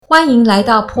欢迎来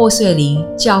到破碎林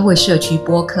教会社区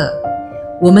播客。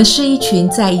我们是一群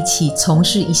在一起从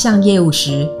事一项业务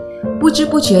时，不知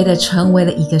不觉地成为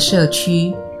了一个社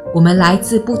区。我们来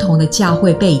自不同的教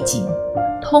会背景，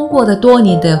通过了多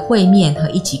年的会面和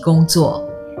一起工作，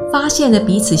发现了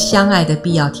彼此相爱的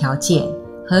必要条件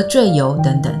和罪由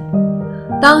等等。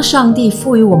当上帝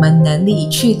赋予我们能力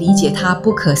去理解他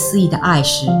不可思议的爱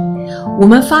时，我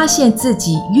们发现自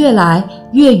己越来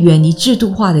越远离制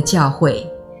度化的教会。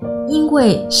因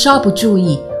为稍不注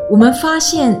意，我们发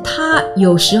现它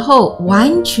有时候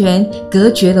完全隔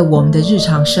绝了我们的日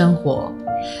常生活。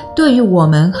对于我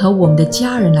们和我们的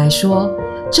家人来说，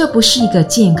这不是一个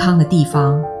健康的地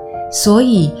方。所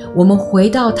以我们回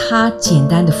到它简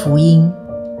单的福音，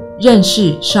认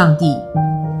识上帝，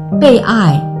被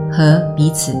爱和彼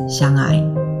此相爱。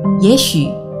也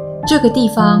许这个地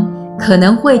方可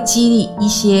能会激励一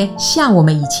些像我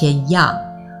们以前一样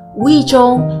无意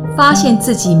中发现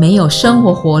自己没有生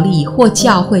活活力或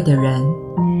教会的人，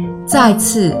再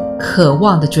次渴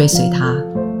望地追随他。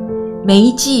每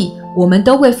一季我们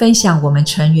都会分享我们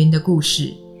成员的故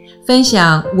事，分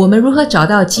享我们如何找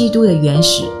到基督的原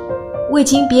始、未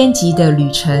经编辑的旅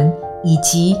程，以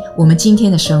及我们今天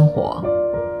的生活。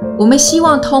我们希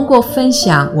望通过分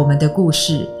享我们的故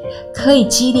事，可以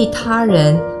激励他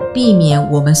人避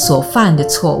免我们所犯的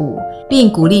错误，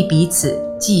并鼓励彼此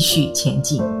继续前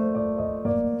进。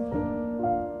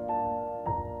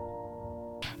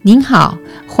您好，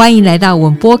欢迎来到我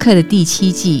们播客的第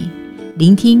7季，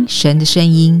聆听神的声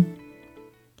音。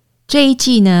这一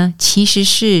季呢，其实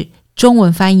是中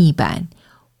文翻译版，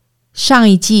上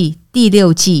一季第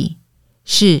6季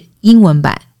是英文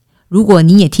版。如果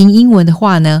您也听英文的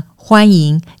话呢，欢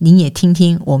迎您也听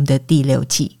听我们的第6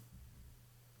季。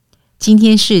今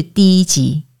天是第1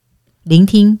集，聆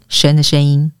听神的声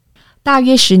音。大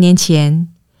约10年前，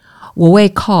我为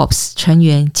Corps 成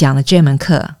员讲了这门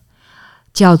课，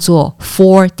叫做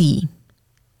 4D。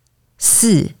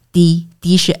 4D，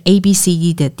 D 是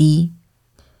ABCD 的 D。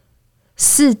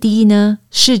 4D 呢，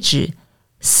是指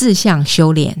4项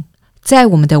修炼。在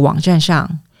我们的网站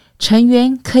上，成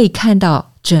员可以看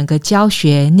到整个教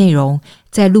学内容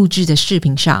在录制的视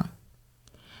频上。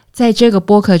在这个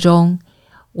播客中，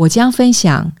我将分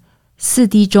享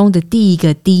 4D 中的第一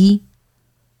个 D，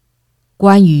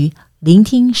 关于聆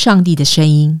听上帝的声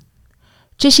音。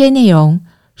这些内容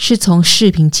是从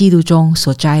视频记录中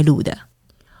所摘录的。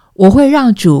我会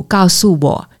让主告诉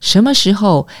我什么时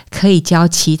候可以教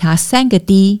其他3个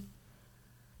D，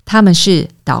 他们是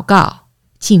祷告、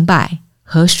敬拜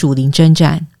和属灵征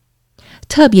战。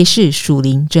特别是属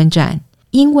灵征战，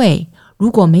因为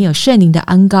如果没有圣灵的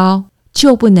恩膏，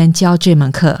就不能教这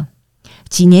门课。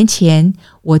几年前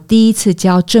我第一次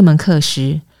教这门课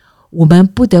时，我们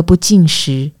不得不禁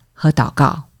食和祷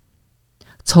告，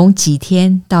从几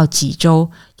天到几周，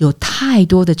有太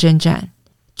多的征战，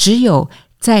只有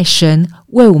在神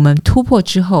为我们突破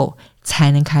之后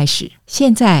才能开始。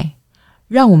现在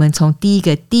让我们从第一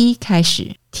个 D 开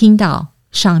始，听到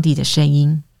上帝的声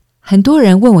音。很多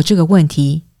人问我这个问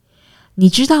题，你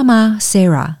知道吗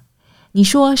Sarah， 你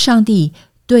说上帝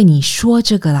对你说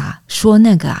这个啦，说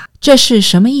那个啊，这是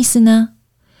什么意思呢？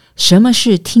什么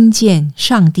是听见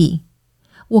上帝？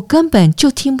我根本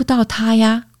就听不到他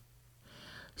呀。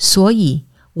所以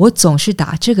我总是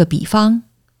打这个比方，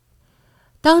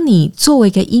当你作为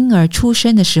一个婴儿出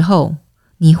生的时候，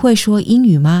你会说英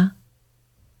语吗？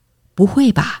不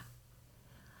会吧。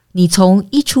你从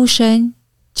一出生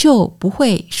就不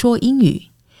会说英语，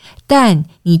但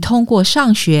你通过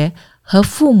上学和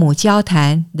父母交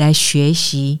谈来学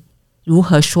习如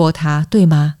何说它，对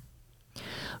吗？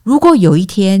如果有一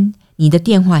天你的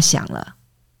电话响了，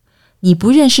你不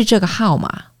认识这个号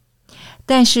码，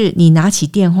但是你拿起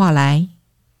电话来，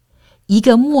一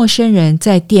个陌生人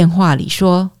在电话里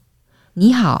说：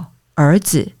你好，儿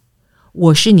子，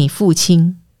我是你父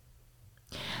亲。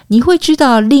你会知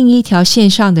道另一条线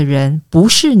上的人不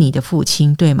是你的父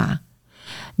亲，对吗？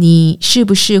你是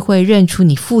不是会认出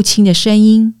你父亲的声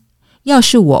音？要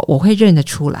是我会认得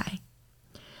出来。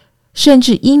甚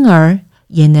至婴儿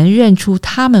也能认出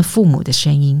他们父母的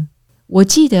声音。我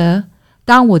记得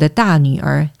当我的大女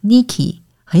儿 Nikki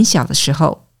很小的时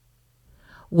候，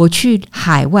我去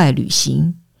海外旅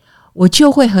行，我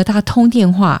就会和她通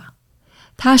电话。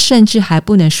她甚至还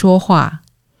不能说话，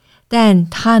但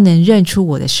她能认出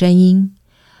我的声音，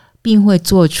并会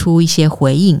做出一些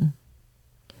回应。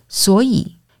所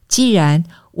以既然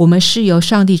我们是由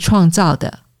上帝创造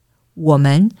的，我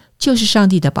们就是上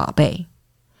帝的宝贝。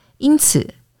因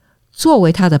此作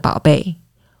为他的宝贝，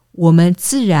我们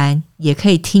自然也可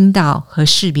以听到和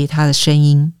识别他的声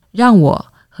音。让我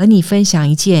和你分享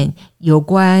一件有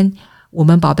关我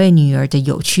们宝贝女儿的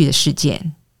有趣的事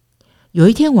件。有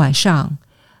一天晚上，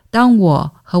当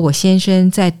我和我先生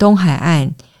在东海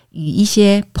岸与一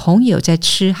些朋友在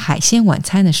吃海鲜晚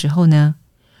餐的时候呢，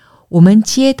我们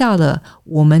接到了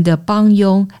我们的帮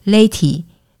佣 Letty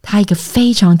她一个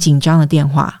非常紧张的电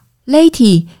话。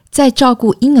 Letty 在照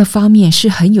顾婴儿方面是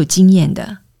很有经验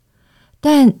的，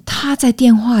但她在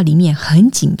电话里面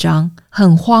很紧张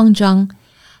很慌张。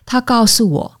她告诉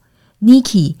我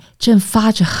Nikki 正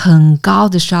发着很高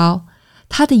的烧，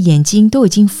她的眼睛都已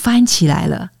经翻起来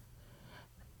了，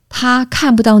她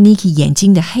看不到 Nikki 眼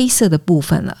睛的黑色的部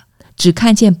分了，只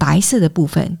看见白色的部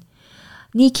分。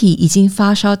Nikki 已经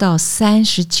发烧到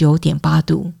 39.8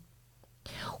 度。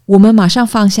我们马上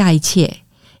放下一切，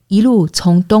一路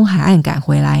从东海岸赶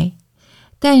回来。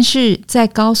但是在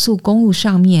高速公路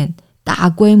上面大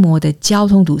规模的交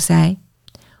通堵塞，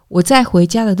我在回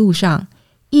家的路上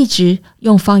一直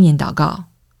用方言祷告。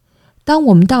当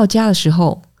我们到家的时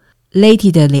候，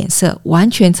 Letty 的脸色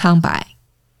完全苍白，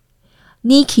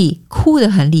 Nikki 哭得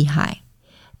很厉害，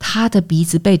她的鼻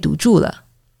子被堵住了，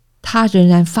她仍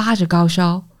然发着高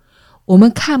烧，我们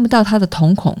看不到她的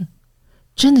瞳孔，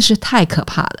真的是太可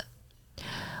怕了。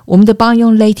我们的帮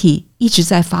佣 Letty 一直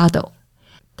在发抖，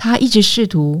她一直试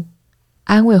图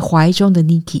安慰怀中的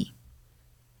Nikki。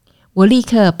 我立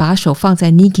刻把手放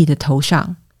在 Nikki 的头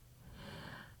上，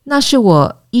那是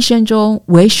我一生中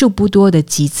为数不多的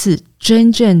几次真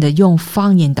正的用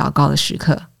方言祷告的时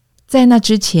刻。在那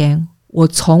之前，我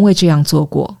从未这样做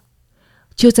过。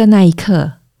就在那一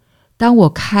刻，当我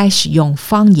开始用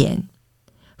方言，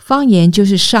方言就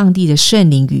是上帝的圣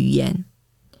灵语言，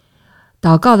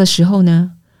祷告的时候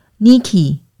呢，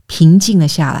 Nikki 平静了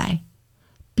下来，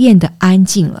变得安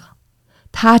静了，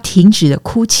她停止了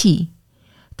哭泣，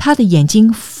她的眼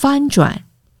睛翻转，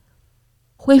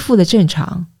恢复了正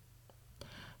常。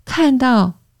看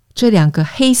到这两个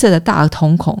黑色的大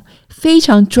瞳孔非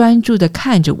常专注地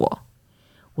看着我，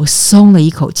我松了一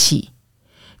口气，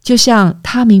就像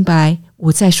他明白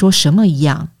我在说什么一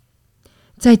样。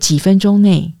在几分钟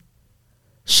内，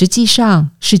实际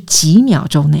上是几秒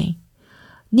钟内，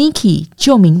 Nikki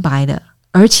就明白了，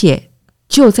而且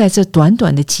就在这短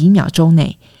短的几秒钟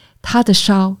内，他的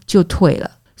烧就退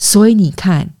了。所以你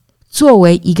看，作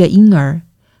为一个婴儿，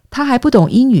他还不懂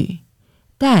英语，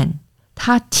但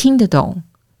他听得懂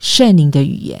圣灵的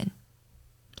语言。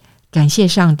感谢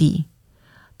上帝，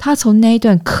他从那一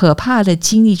段可怕的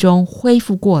经历中恢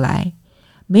复过来，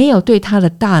没有对他的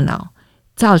大脑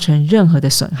造成任何的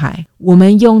损害。我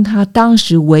们用他当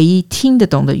时唯一听得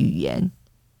懂的语言，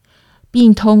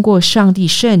并通过上帝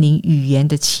圣灵语言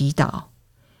的祈祷，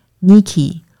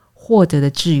 Nikki 获得了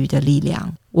治愈的力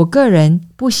量。我个人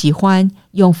不喜欢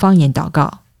用方言祷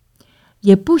告，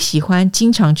也不喜欢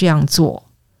经常这样做，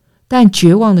但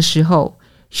绝望的时候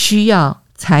需要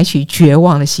采取绝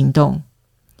望的行动。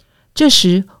这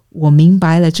时我明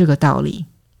白了这个道理，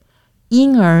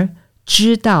婴儿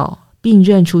知道并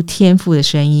认出天父的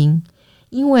声音，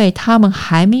因为他们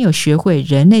还没有学会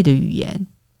人类的语言。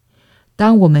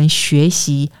当我们学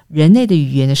习人类的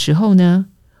语言的时候呢，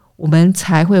我们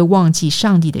才会忘记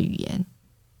上帝的语言。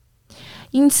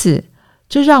因此，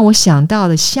这让我想到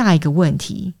了下一个问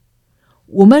题：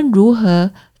我们如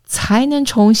何才能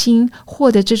重新获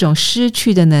得这种失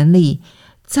去的能力，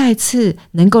再次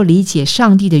能够理解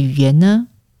上帝的语言呢？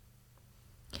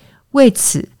为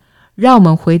此，让我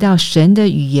们回到神的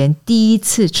语言第一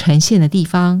次呈现的地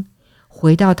方，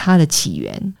回到它的起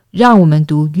源。让我们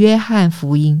读约翰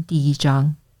福音第1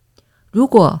章。如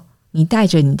果你带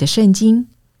着你的圣经，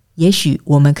也许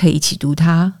我们可以一起读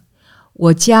它。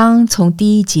我将从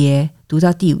第1节读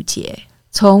到第5节，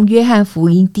从约翰福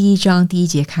音第1章第1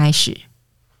节开始。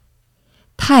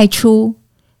太初，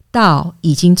道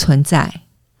已经存在，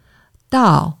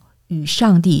道与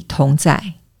上帝同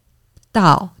在，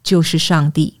道就是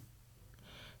上帝。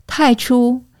太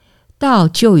初，道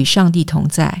就与上帝同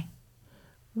在，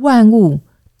万物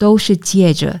都是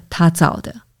借着他造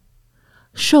的，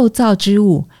受造之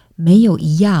物没有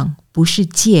一样不是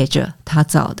借着他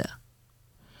造的。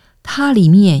它里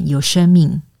面有生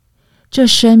命，这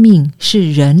生命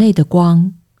是人类的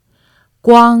光，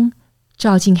光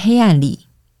照进黑暗里，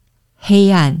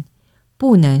黑暗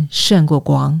不能胜过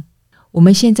光。我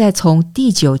们现在从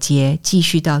第9节继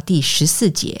续到第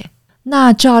14节。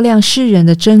那照亮世人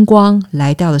的真光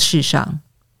来到了世上，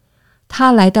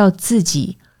他来到自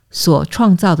己所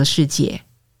创造的世界，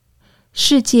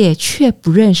世界却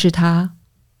不认识他。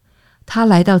他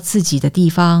来到自己的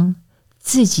地方，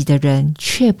自己的人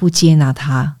却不接纳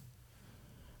他。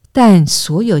但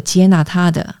所有接纳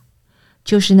他的，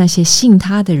就是那些信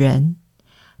他的人，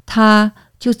他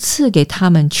就赐给他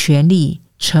们权力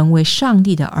成为上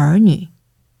帝的儿女。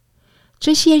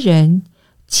这些人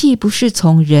既不是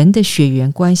从人的血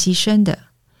缘关系生的，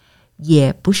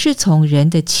也不是从人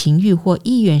的情欲或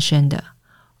意愿生的，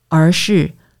而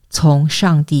是从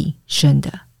上帝生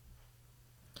的。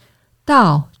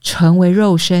道成为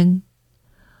肉身，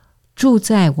住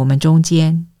在我们中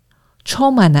间，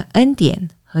充满了恩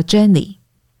典和真理。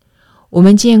我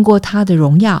们见过他的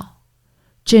荣耀，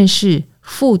正是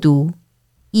父独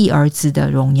一儿子的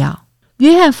荣耀。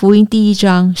约翰福音第1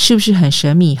章是不是很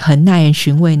神秘，很耐人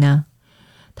寻味呢？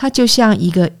它就像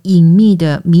一个隐秘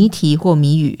的谜题或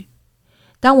谜语。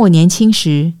当我年轻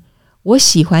时，我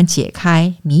喜欢解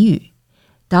开谜语。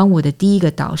当我的第一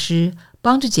个导师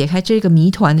帮着解开这个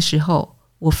谜团的时候，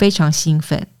我非常兴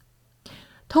奋。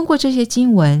通过这些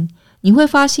经文，你会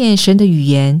发现神的语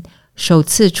言首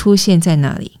次出现在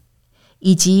哪里，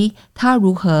以及他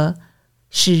如何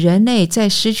使人类在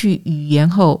失去语言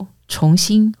后重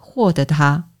新获得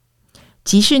它。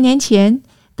几十年前，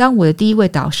当我的第一位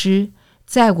导师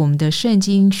在我们的圣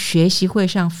经学习会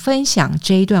上分享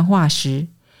这一段话时，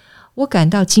我感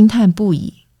到惊叹不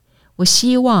已。我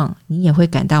希望你也会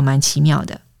感到蛮奇妙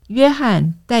的。约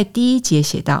翰在第1节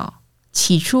写道：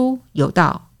起初有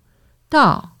道，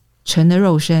道成了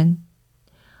肉身。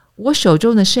我手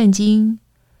中的圣经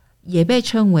也被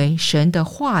称为神的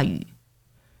话语。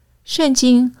圣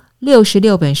经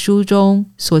66本书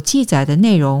中所记载的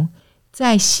内容，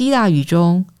在希腊语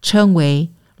中称为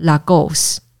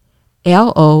Logos，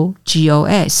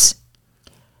 L-O-G-O-S，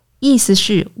 意思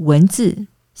是文字、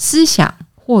思想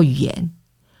或语言，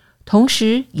同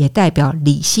时也代表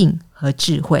理性和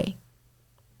智慧。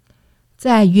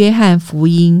在约翰福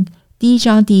音第1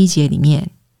章第1节里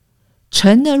面，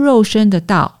成了肉身的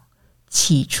道，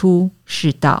起初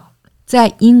是道。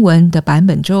在英文的版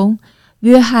本中，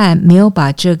约翰没有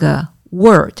把这个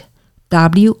word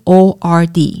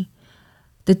W-O-R-D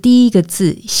的第一个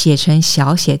字写成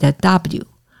小写的 W，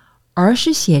 而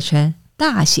是写成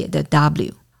大写的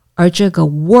W。 而这个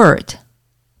word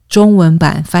中文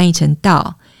版翻译成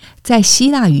道，在希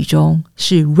腊语中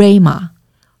是 Rhema，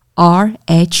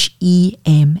 R-H-E-M-A。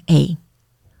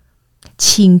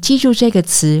 请记住这个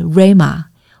词 Rhema，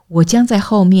 我将在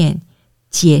后面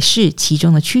解释其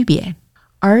中的区别。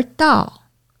而道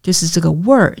就是这个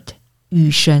word 与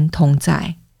神同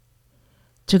在，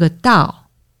这个道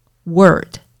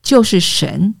word 就是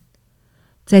神。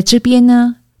在这边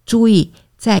呢，注意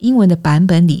在英文的版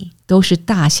本里都是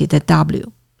大写的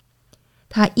W，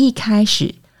 它一开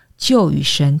始就与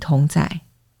神同在。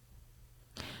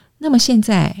那么现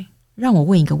在让我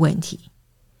问一个问题，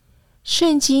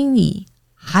圣经里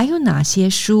还有哪些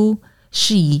书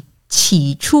是以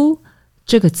起初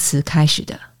这个词开始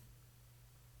的？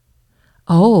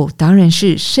当然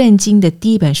是圣经的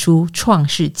第一本书创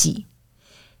世纪。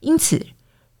因此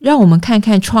让我们看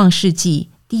看创世纪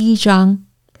第1章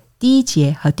第1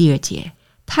节和第2节。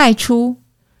太初，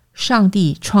上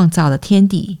帝创造了天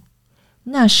地，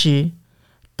那时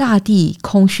大地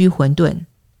空虚混沌，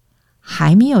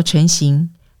还没有成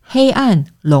形，黑暗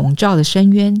笼罩了深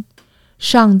渊，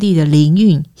上帝的灵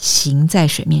运行在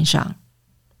水面上。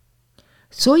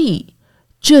所以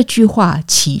这句话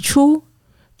起初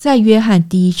在约翰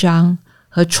第1章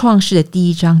和创世的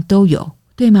第1章都有，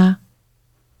对吗？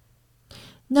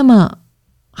那么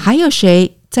还有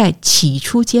谁在起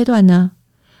初阶段呢？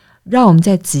让我们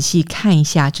再仔细看一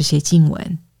下这些经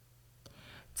文。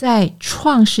在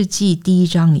创世纪第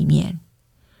1章里面，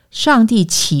上帝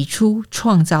起初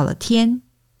创造了天。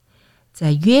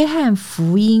在约翰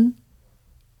福音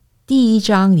第1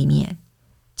章里面，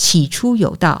起初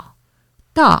有道，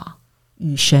道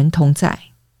与神同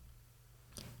在。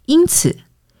因此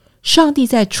上帝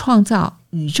在创造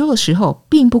宇宙的时候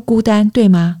并不孤单，对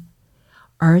吗？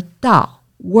而道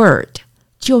word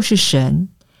就是神，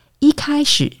一开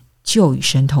始就与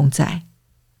神同在。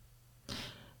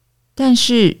但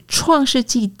是创世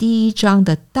纪第1章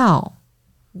的道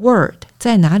word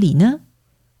在哪里呢？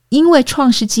因为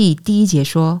创世纪第1节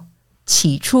说，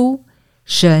起初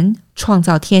神创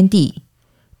造天地，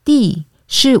地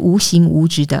是无形无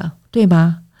质的，对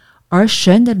吗？而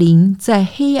神的灵在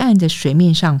黑暗的水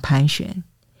面上盘旋，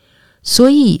所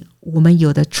以我们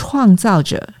有的创造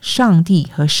者上帝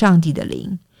和上帝的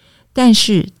灵。但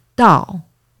是道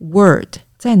word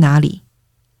在哪里？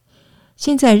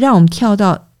现在让我们跳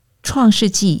到创世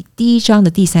纪第1章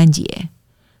的第3节，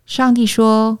上帝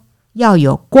说要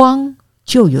有光，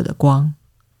就有了光。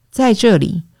在这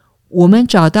里我们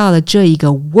找到了这一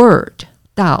个 word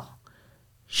道，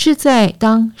是在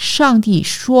当上帝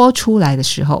说出来的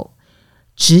时候，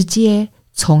直接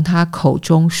从他口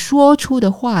中说出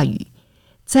的话语，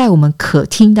在我们可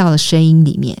听到的声音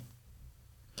里面。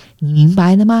你明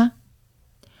白了吗？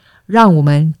让我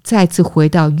们再次回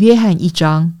到约翰1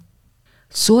章。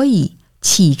所以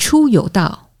起初有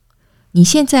道，你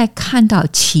现在看到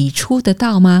起初的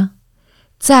道吗？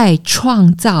在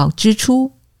创造之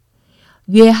初，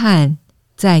约翰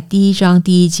在第1章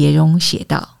第1节中写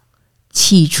道，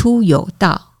起初有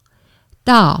道，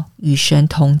道与神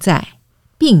同在，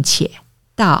并且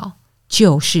道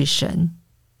就是神。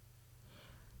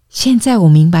现在我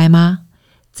明白吗？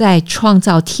在创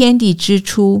造天地之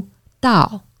初，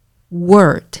道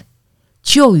Word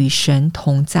就与神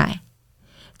同在。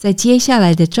在接下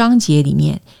来的章节里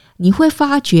面，你会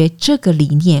发觉这个理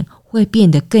念会变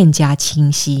得更加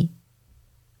清晰。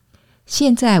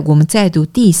现在我们再读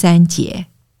第3节，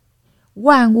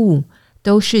万物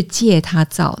都是借他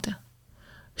造的，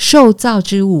受造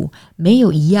之物没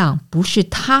有一样不是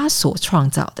他所创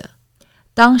造的。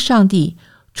当上帝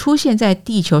出现在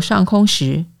地球上空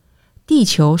时，地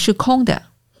球是空的，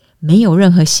没有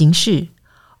任何形式，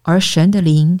而神的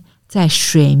灵在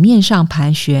水面上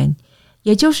盘旋，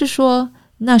也就是说，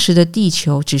那时的地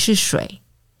球只是水。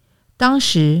当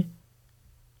时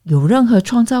有任何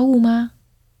创造物吗？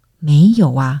没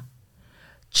有啊，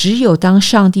只有当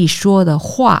上帝说的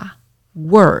话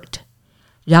Word，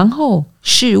 然后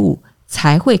事物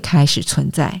才会开始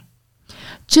存在。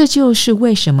这就是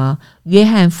为什么约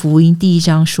翰福音第1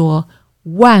章说，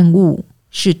万物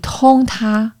是通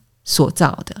他所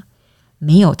造的，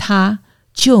没有他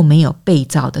就没有被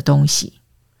造的东西。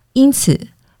因此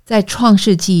在创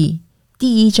世纪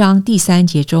第1章第3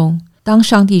节中，当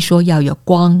上帝说要有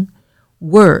光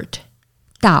Word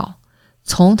道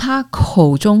从他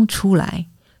口中出来，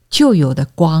就有了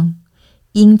光。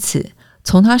因此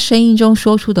从他声音中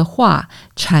说出的话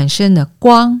产生了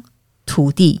光、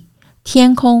土地、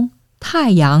天空、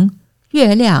太阳、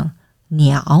月亮、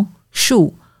鸟、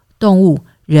树、动物、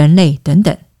人类等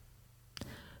等。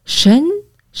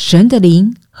神的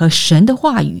灵和神的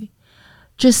话语，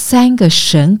这3个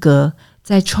神格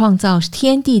在创造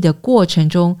天地的过程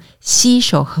中携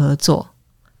手合作，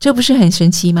这不是很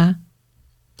神奇吗？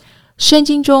圣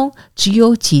经中只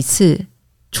有几次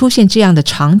出现这样的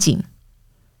场景，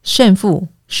圣父、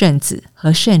圣子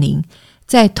和圣灵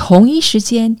在同一时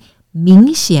间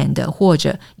明显的或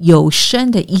者有声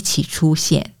的一起出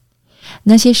现。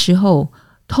那些时候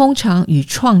通常与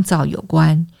创造有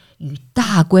关，与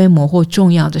大规模或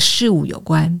重要的事物有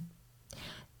关。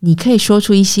你可以说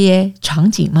出一些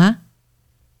场景吗？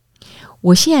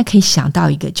我现在可以想到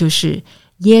一个，就是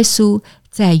耶稣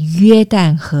在约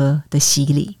旦河的洗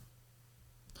礼。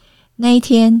那一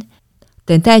天，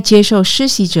等待接受施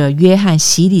洗者约翰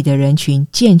洗礼的人群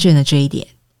见证了这一点。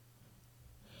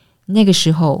那个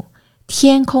时候，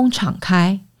天空敞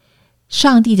开，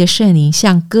上帝的圣灵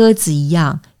像鸽子一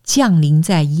样降临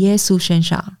在耶稣身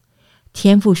上。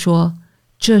天父说，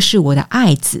这是我的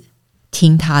爱子，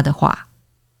听他的话。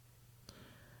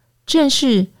正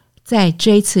是在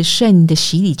这一次圣灵的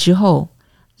洗礼之后，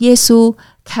耶稣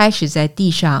开始在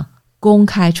地上公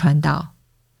开传道。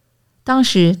当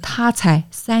时他才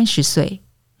30岁，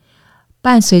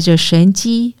伴随着神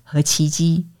迹和奇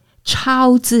迹，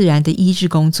超自然的医治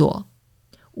工作，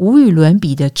无与伦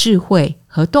比的智慧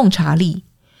和洞察力，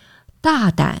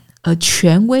大胆而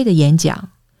权威的演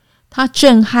讲，他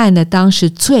震撼了当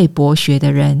时最博学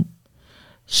的人，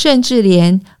甚至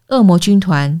连恶魔军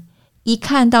团一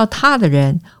看到他的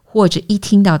人，或者一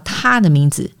听到他的名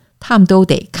字，他们都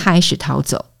得开始逃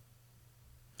走。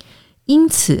因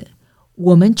此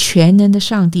我们全能的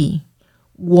上帝，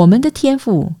我们的天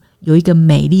父有一个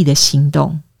美丽的行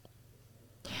动，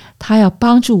他要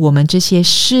帮助我们这些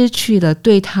失去了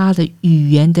对他的语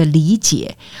言的理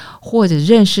解或者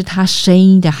认识他声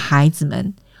音的孩子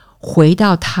们回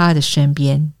到他的身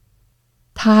边。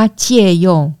他借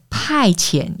用派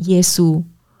遣耶稣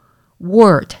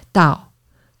Word 道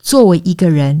作为一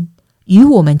个人与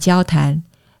我们交谈，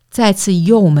再次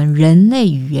用我们人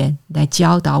类语言来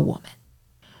教导我们。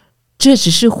这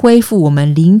只是恢复我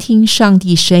们聆听上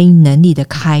帝声音能力的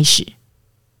开始。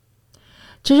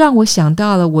这让我想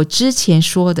到了我之前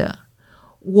说的，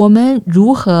我们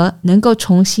如何能够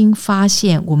重新发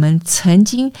现我们曾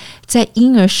经在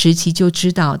婴儿时期就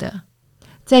知道的，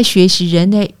在学习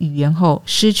人类语言后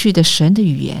失去的神的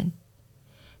语言。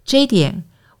这一点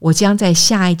我将在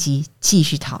下一集继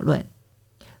续讨论。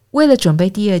为了准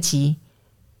备第2集，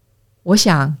我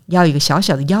想要有一个小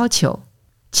小的要求，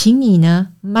请你呢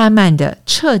慢慢的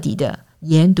彻底的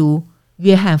研读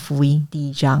约翰福音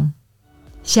第1章。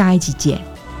下一集见。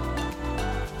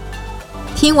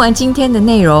听完今天的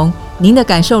内容，您的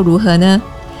感受如何呢？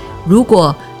如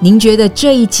果您觉得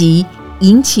这一集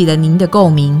引起了您的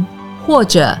共鸣，或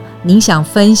者您想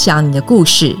分享你的故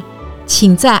事，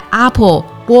请在 Apple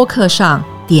播客上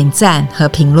点赞和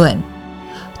评论。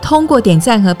通过点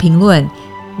赞和评论，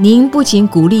您不仅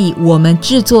鼓励我们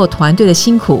制作团队的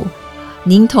辛苦，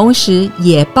您同时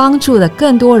也帮助了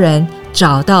更多人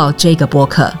找到这个播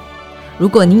客。如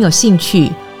果您有兴趣，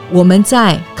我们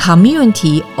在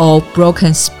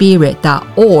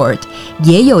communityofbrokenspirit.org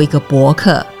也有一个博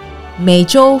客，每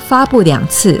周发布2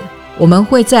次。我们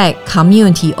会在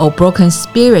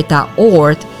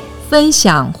communityofbrokenspirit.org 分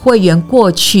享会员过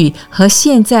去和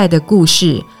现在的故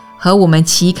事和我们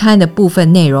期刊的部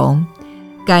分内容。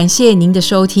感谢您的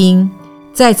收听，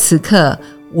在此刻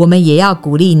我们也要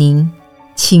鼓励您，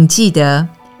请记得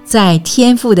在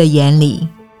天父的眼里，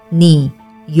你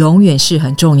永远是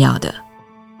很重要的。